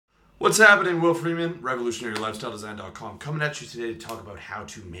What's happening? Will Freeman, RevolutionaryLifestyleDesign.com, coming at you today to talk about how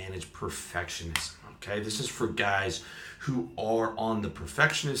to manage perfectionism. Okay, this is for guys who are on the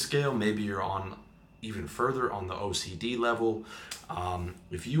perfectionist scale. Maybe you're on even further on the OCD level.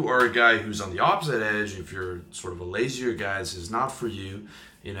 If you are a guy who's on the opposite edge, if you're sort of a lazier guy, this is not for you.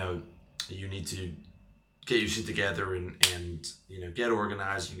 You need to get your shit together and get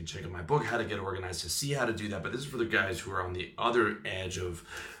organized. You can check out my book, How to Get Organized, to see how to do that. But this is for the guys who are on the other edge of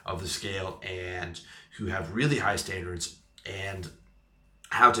the scale and who have really high standards, and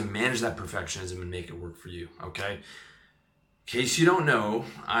how to manage that perfectionism and make it work for you. Okay. In case you don't know,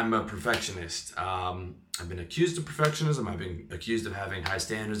 I'm a perfectionist. I've been accused of perfectionism. I've been accused of having high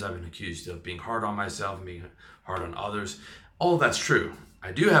standards. I've been accused of being hard on myself and being hard on others. All of that's true.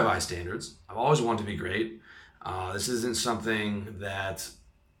 I do have high standards. I've always wanted to be great. This isn't something that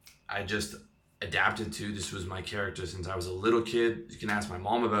I just adapted to. This was my character since I was a little kid. You can ask my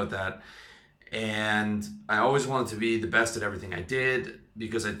mom about that. And I always wanted to be the best at everything I did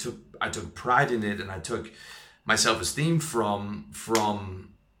because I took pride in it, and I took my self-esteem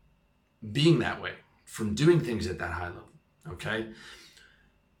from being that way, from doing things at that high level. Okay?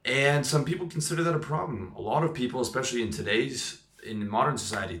 And some people consider that a problem. A lot of people, especially in modern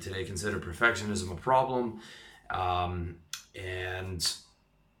society today, consider perfectionism a problem, and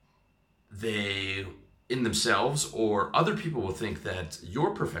they, in themselves or other people, will think that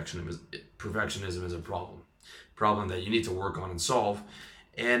your perfectionism is a problem that you need to work on and solve.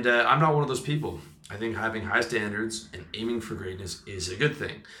 And I'm not one of those people. I think having high standards and aiming for greatness is a good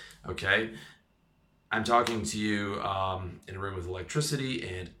thing. Okay, I'm talking to you in a room with electricity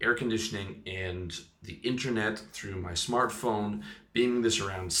and air conditioning and the internet through my smartphone, beaming this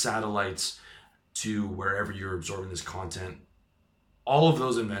around satellites to wherever you're absorbing this content. All of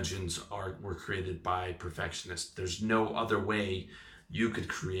those inventions were created by perfectionists. There's no other way you could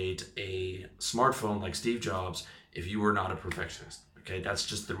create a smartphone like Steve Jobs if you were not a perfectionist. Okay, that's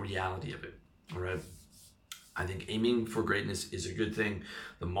just the reality of it. All right. I think aiming for greatness is a good thing.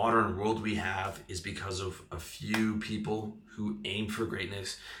 The modern world we have is because of a few people who aimed for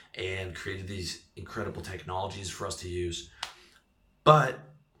greatness and created these incredible technologies for us to use. But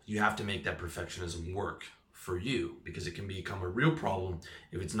you have to make that perfectionism work for you, because it can become a real problem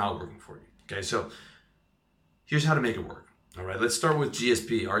if it's not working for you. Okay, so here's how to make it work. All right, let's start with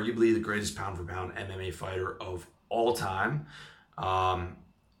GSP, arguably the greatest pound for pound MMA fighter of all time.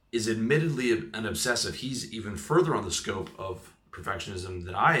 Is admittedly an obsessive. He's even further on the scope of perfectionism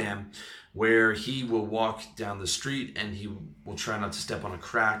than I am, where he will walk down the street and he will try not to step on a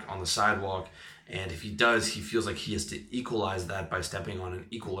crack on the sidewalk. And if he does, he feels like he has to equalize that by stepping on an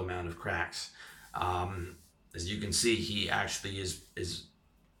equal amount of cracks. As you can see, he actually is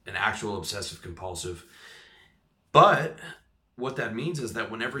an actual obsessive compulsive. But what that means is that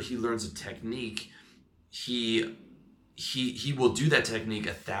whenever he learns a technique, he will do that technique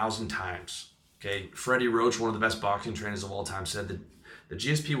 1,000 times. Okay, Freddie Roach, one of the best boxing trainers of all time, said that the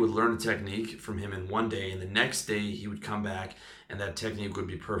GSP would learn a technique from him in one day, and the next day he would come back and that technique would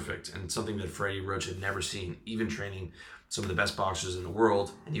be perfect. And it's something that Freddie Roach had never seen, even training some of the best boxers in the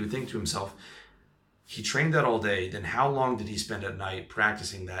world. And he would think to himself, he trained that all day, then how long did he spend at night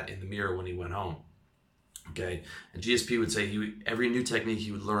practicing that in the mirror when he went home? Okay, and GSP would say every new technique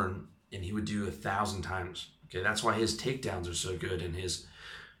he would learn, and he would do 1,000 times. Okay, that's why his takedowns are so good, and his,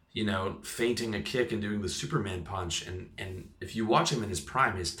 feinting a kick and doing the Superman punch. And if you watch him in his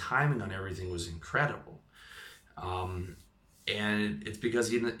prime, his timing on everything was incredible. And it's because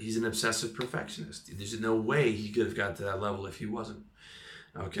he's an obsessive perfectionist. There's no way he could have got to that level if he wasn't.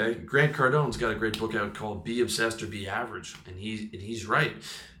 Okay, Grant Cardone's got a great book out called Be Obsessed or Be Average, and he's right.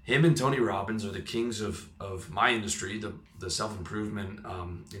 Him and Tony Robbins are the kings of my industry, the self-improvement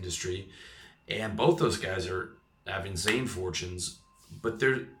industry, and both those guys have insane fortunes, but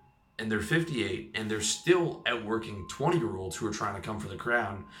they're 58 and they're still outworking 20-year-olds who are trying to come for the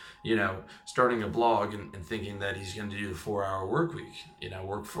crown, starting a blog and thinking that he's going to do the 4-hour work week,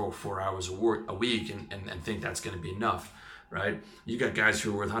 work for 4 hours a week and think that's going to be enough. Right? You got guys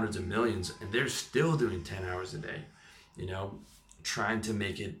who are worth hundreds of millions and they're still doing 10 hours a day, trying to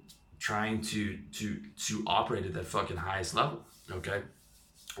operate at that fucking highest level. Okay.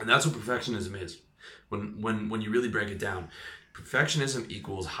 And that's what perfectionism is. When you really break it down, perfectionism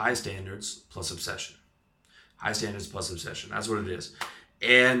equals high standards plus obsession. High standards plus obsession. That's what it is.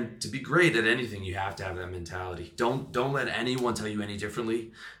 And to be great at anything, you have to have that mentality. Don't let anyone tell you any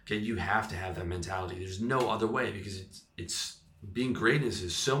differently. Okay, you have to have that mentality. There's no other way, because it's being greatness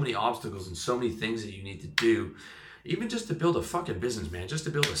is so many obstacles and so many things that you need to do. Even just to build a fucking business, man, just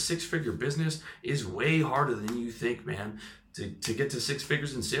to build a 6-figure business is way harder than you think, man. To get to six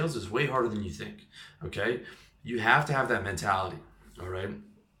figures in sales is way harder than you think. Okay, you have to have that mentality. All right.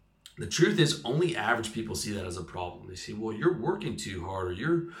 The truth is, only average people see that as a problem. They say, well, you're working too hard, or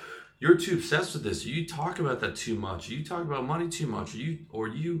you're too obsessed with this, or you talk about that too much, or you talk about money too much, or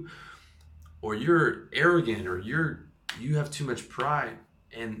you're arrogant, or you have too much pride.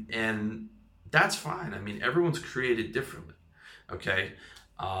 And that's fine. I mean, everyone's created differently. Okay.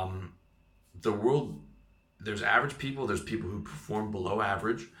 The world, there's average people, there's people who perform below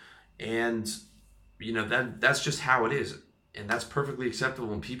average, and that's just how it is, and that's perfectly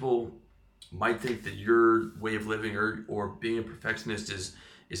acceptable. And people might think that your way of living or being a perfectionist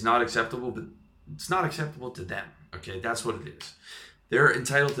is not acceptable, but it's not acceptable to them. Okay, that's what it is. They're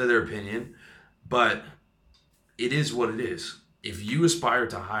entitled to their opinion, but it is what it is. If you aspire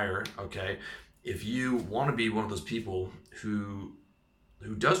to higher, okay, if you want to be one of those people who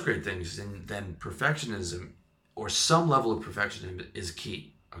does great things, then perfectionism or some level of perfectionism is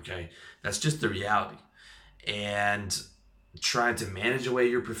key. Okay, that's just the reality. And trying to manage away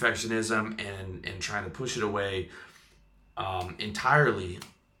your perfectionism and trying to push it away entirely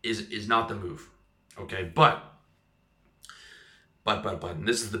is not the move. Okay, but and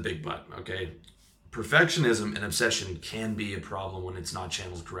this is the big but. Okay, perfectionism and obsession can be a problem when it's not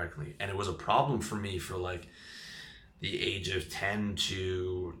channeled correctly, and it was a problem for me for like the age of 10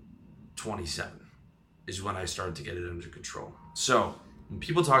 to 27 is when I started to get it under control. So when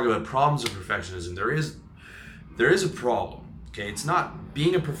people talk about problems of perfectionism, there is a problem. Okay, it's not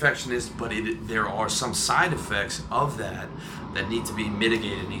being a perfectionist, but there are some side effects of that need to be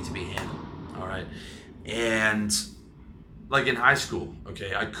mitigated, need to be handled. All right, and like in high school,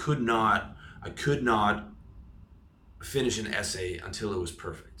 okay, I could not finish an essay until it was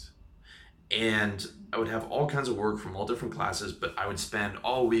perfect, and I would have all kinds of work from all different classes, but I would spend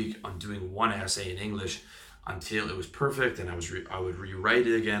all week on doing one essay in English until it was perfect, and I would rewrite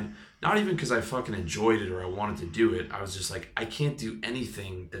it again. Not even because I fucking enjoyed it or I wanted to do it. I was just like, I can't do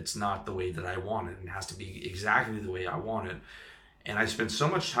anything that's not the way that I want it, and it has to be exactly the way I want it. And I spent so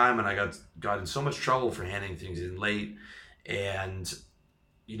much time, and I got in so much trouble for handing things in late, and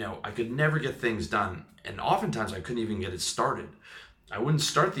I could never get things done, and oftentimes I couldn't even get it started. I wouldn't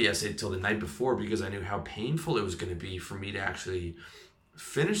start the essay till the night before because I knew how painful it was going to be for me to actually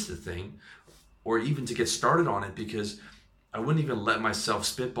finish the thing or even to get started on it, because I wouldn't even let myself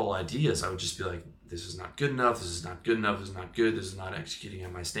spitball ideas. I would just be like, this is not good enough, this is not good enough, this is not good, this is not executing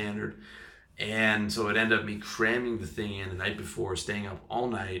at my standard. And so it ended up me cramming the thing in the night before, staying up all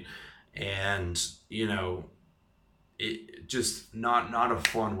night, and it just not a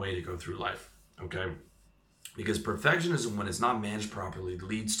fun way to go through life. Okay, because perfectionism, when it's not managed properly,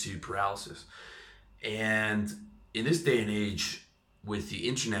 leads to paralysis. And in this day and age, with the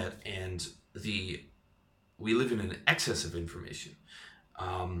internet and we live in an excess of information.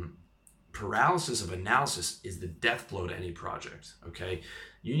 Paralysis of analysis is the death blow to any project. Okay,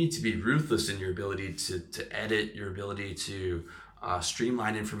 you need to be ruthless in your ability to edit, your ability to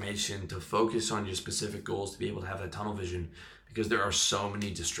streamline information, to focus on your specific goals, to be able to have that tunnel vision, because there are so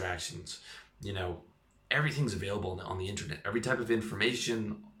many distractions. Everything's available on the internet. Every type of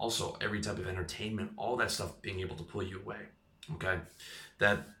information, also every type of entertainment, all that stuff being able to pull you away. Okay,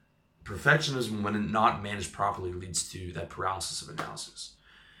 that perfectionism, when not managed properly, leads to that paralysis of analysis.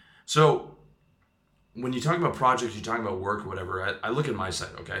 So when you talk about projects, you're talking about work or whatever, I look at my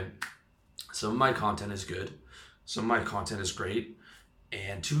site. Okay, some of my content is good, some of my content is great,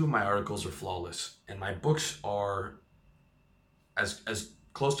 and 2 of my articles are flawless, and my books are as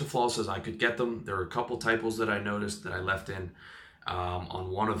close to flawless as I could get them. There are a couple typos that I noticed that I left in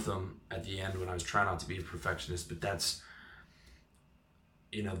on one of them at the end when I was trying not to be a perfectionist, but that's,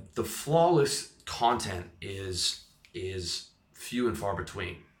 the flawless content is few and far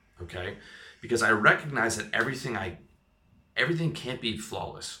between. Okay, because I recognize that everything can't be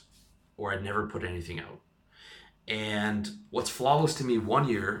flawless, or I'd never put anything out. And what's flawless to me 1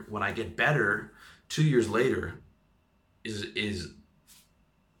 year, when I get better 2 years later, is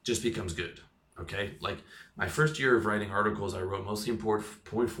just becomes good. Okay, like my first year of writing articles, I wrote mostly in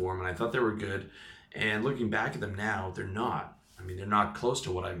point form, and I thought they were good. And looking back at them now, they're not. I mean, they're not close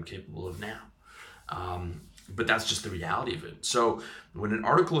to what I'm capable of now. But that's just the reality of it. So when an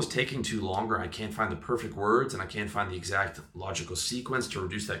article is taking too long, or I can't find the perfect words and I can't find the exact logical sequence to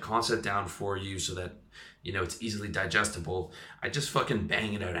reduce that concept down for you so that it's easily digestible, I just fucking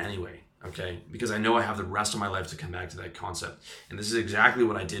bang it out anyway. Okay, because I know I have the rest of my life to come back to that concept. And this is exactly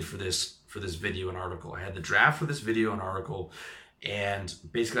what I did for this video and article. I had the draft for this video and article, and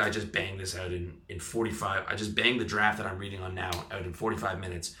basically I just banged this out in 45. I just banged the draft that I'm reading on now out in 45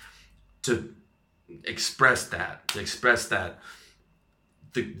 minutes to express that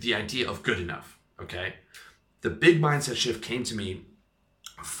the idea of good enough. Okay, the big mindset shift came to me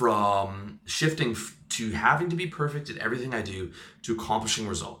from shifting to having to be perfect at everything I do to accomplishing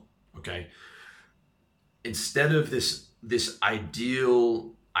result. Okay, instead of this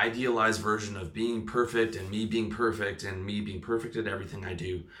idealized version of being perfect and me being perfect and me being perfect at everything I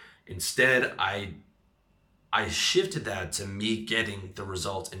do, instead I shifted that to me getting the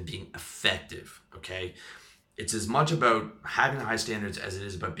results and being effective. Okay, it's as much about having high standards as it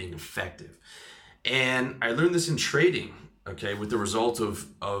is about being effective. And I learned this in trading, okay, with the result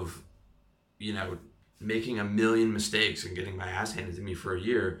of you know making a million mistakes and getting my ass handed to me for a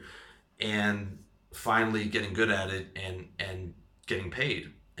year, and finally getting good at it and getting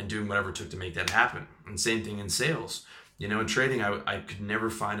paid and doing whatever it took to make that happen. And same thing in sales. In trading, I could never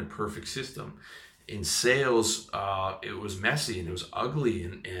find a perfect system. In sales, it was messy and it was ugly,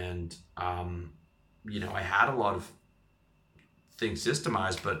 and I had a lot of things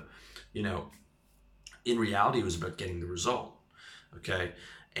systemized, but you know, in reality, it was about getting the result. Okay,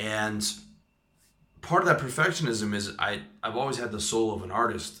 and part of that perfectionism is I've always had the soul of an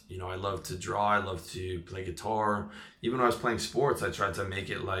artist. I love to draw, I love to play guitar. Even when I was playing sports, I tried to make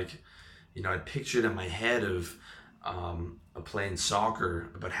it like, I pictured in my head of playing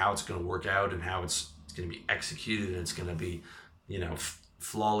soccer, about how it's going to work out and how it's going to be executed and it's going to be,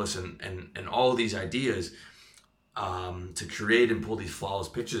 flawless and all of these ideas to create and pull these flawless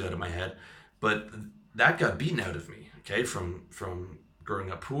pictures out of my head. But that got beaten out of me, okay, from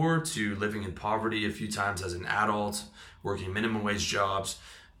growing up poor to living in poverty a few times as an adult, working minimum wage jobs,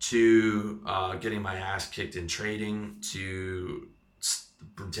 to getting my ass kicked in trading, to the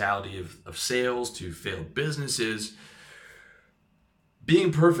brutality of sales, to failed businesses.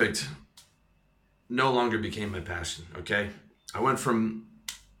 Being perfect no longer became my passion, okay? I went from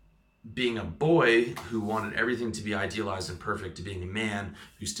being a boy who wanted everything to be idealized and perfect to being a man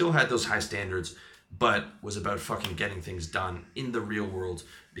who still had those high standards, but was about fucking getting things done in the real world,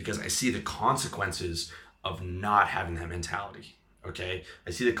 because I see the consequences of not having that mentality. Okay,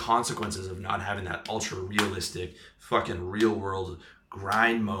 I see the consequences of not having that ultra realistic, fucking real world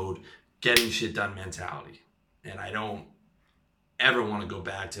grind mode, getting shit done mentality. And I don't ever want to go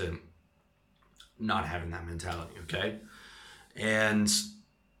back to not having that mentality. Okay, and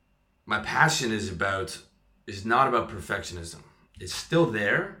my passion is not about perfectionism. It's still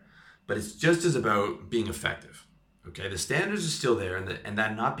there, but it's just as about being effective. Okay, the standards are still there, and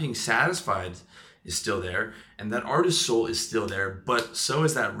that not being satisfied is still there, and that artist soul is still there, but so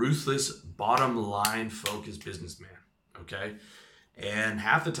is that ruthless, bottom line focused businessman. Okay, and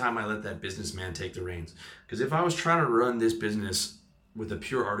half the time I let that businessman take the reins, because if I was trying to run this business with a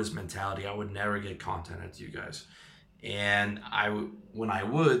pure artist mentality, I would never get content out to you guys. And when I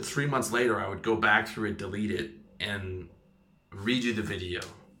would, 3 months later, I would go back through it, delete it, and redo the video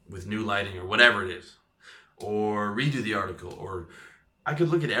with new lighting or whatever it is, or redo the article, or I could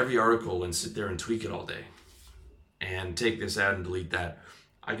look at every article and sit there and tweak it all day and take this out and delete that.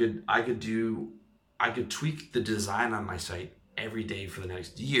 I could tweak the design on my site every day for the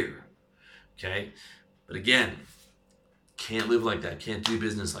next year. Okay? But again, can't live like that, can't do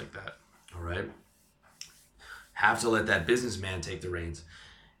business like that. All right? Have to let that businessman take the reins.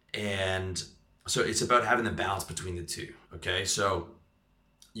 And so it's about having the balance between the two. Okay, so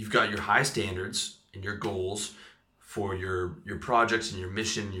you've got your high standards and your goals for your projects and your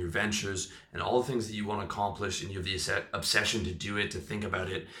mission, your ventures, and all the things that you want to accomplish, and you have the obsession to do it, to think about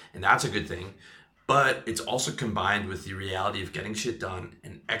it, and that's a good thing. But it's also combined with the reality of getting shit done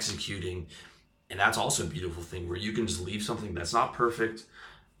and executing, and that's also a beautiful thing, where you can just leave something that's not perfect.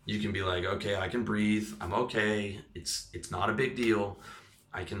 You can be like, okay, I can breathe. I'm okay. It's not a big deal.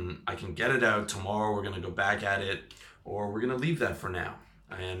 I can get it out. Tomorrow we're gonna go back at it, or we're gonna leave that for now.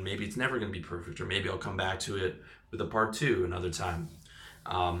 And maybe it's never gonna be perfect, or maybe I'll come back to it with a part 2 another time.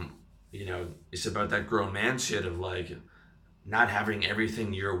 It's about that grown man shit of like not having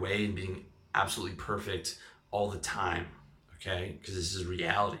everything your way and being absolutely perfect all the time. Okay, because this is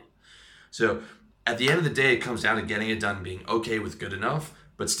reality. So at the end of the day, it comes down to getting it done, being okay with good enough,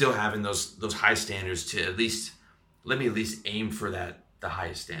 but still having those high standards to let me at least aim for the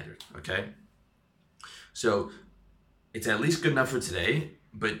highest standard. Okay, so it's at least good enough for today,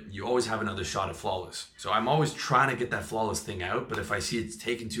 but you always have another shot at flawless. So I'm always trying to get that flawless thing out, but if I see it's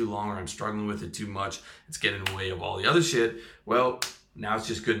taking too long or I'm struggling with it too much, it's getting in the way of all the other shit, well, now it's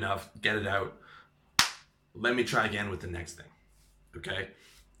just good enough, get it out. Let me try again with the next thing. Okay,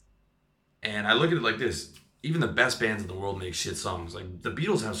 and I look at it like this: even the best bands in the world make shit songs. Like the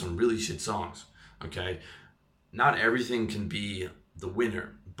Beatles have some really shit songs. Okay, not everything can be the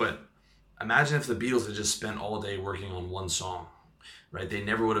winner, but Imagine if the Beatles had just spent all day working on one song, right? They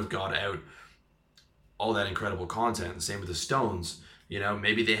never would have got out all that incredible content. The same with the Stones.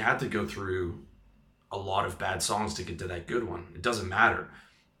 Maybe they had to go through a lot of bad songs to get to that good one. It doesn't matter.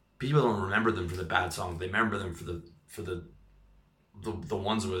 People don't remember them for the bad songs. They remember them for the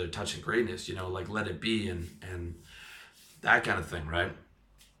ones where they're touching greatness. Like Let It Be and that kind of thing, right?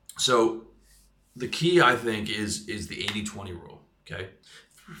 So the key, I think, is the 80-20 rule. Okay,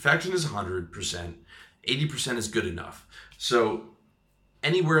 perfection is 100%. 80% is good enough. So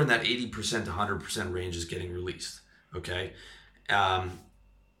anywhere in that 80% to 100% range is getting released. Okay. I'm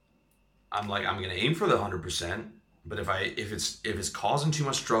going to aim for the 100%, but if it's causing too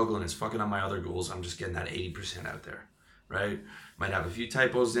much struggle and it's fucking up my other goals, I'm just getting that 80% out there, right? Might have a few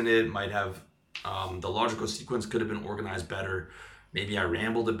typos in it, might have, the logical sequence could have been organized better. Maybe I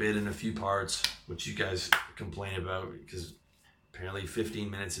rambled a bit in a few parts, which you guys complain about because apparently 15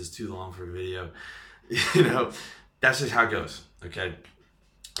 minutes is too long for a video. That's just how it goes, okay?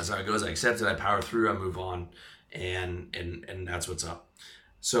 That's how it goes. I accept it, I power through, I move on, and that's what's up.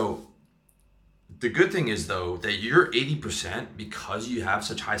 So the good thing is, though, that your 80%, because you have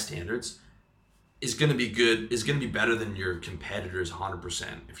such high standards, is going to be good, is going to be better than your competitor's 100%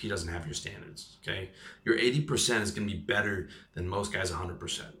 if he doesn't have your standards, okay? Your 80% is going to be better than most guys'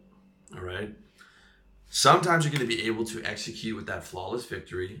 100%, all right? Sometimes you're going to be able to execute with that flawless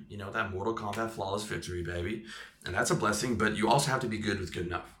victory, that Mortal Kombat flawless victory, baby. And that's a blessing, but you also have to be good with good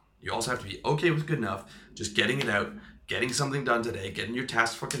enough. You also have to be okay with good enough, just getting it out, getting something done today, getting your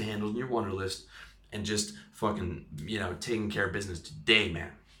tasks fucking handled in your wonder list, and just fucking, taking care of business today,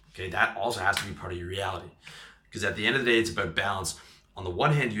 man. Okay, that also has to be part of your reality. Because at the end of the day, it's about balance. On the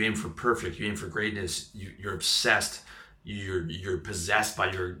one hand, you aim for perfect, you aim for greatness, you're obsessed, you're possessed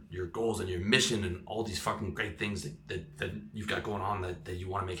by your goals and your mission and all these fucking great things that you've got going on that you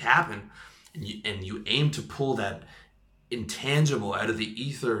want to make happen. And you aim to pull that intangible out of the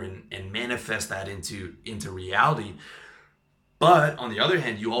ether and manifest that into reality. But on the other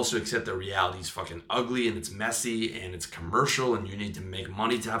hand, you also accept that reality is fucking ugly and it's messy and it's commercial and you need to make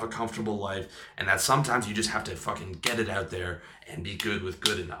money to have a comfortable life, and that sometimes you just have to fucking get it out there and be good with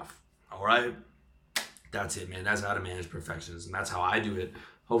good enough. All right? That's it, man. That's how to manage perfectionism. That's how I do it.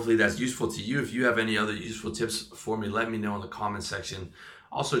 Hopefully that's useful to you. If you have any other useful tips for me, let me know in the comment section.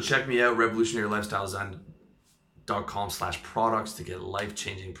 Also, check me out, revolutionarylifestyledesign.com/products to get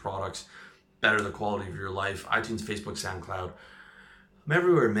life-changing products, better the quality of your life. iTunes, Facebook, SoundCloud. I'm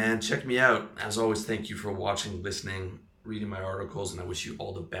everywhere, man. Check me out. As always, thank you for watching, listening, reading my articles, and I wish you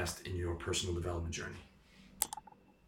all the best in your personal development journey.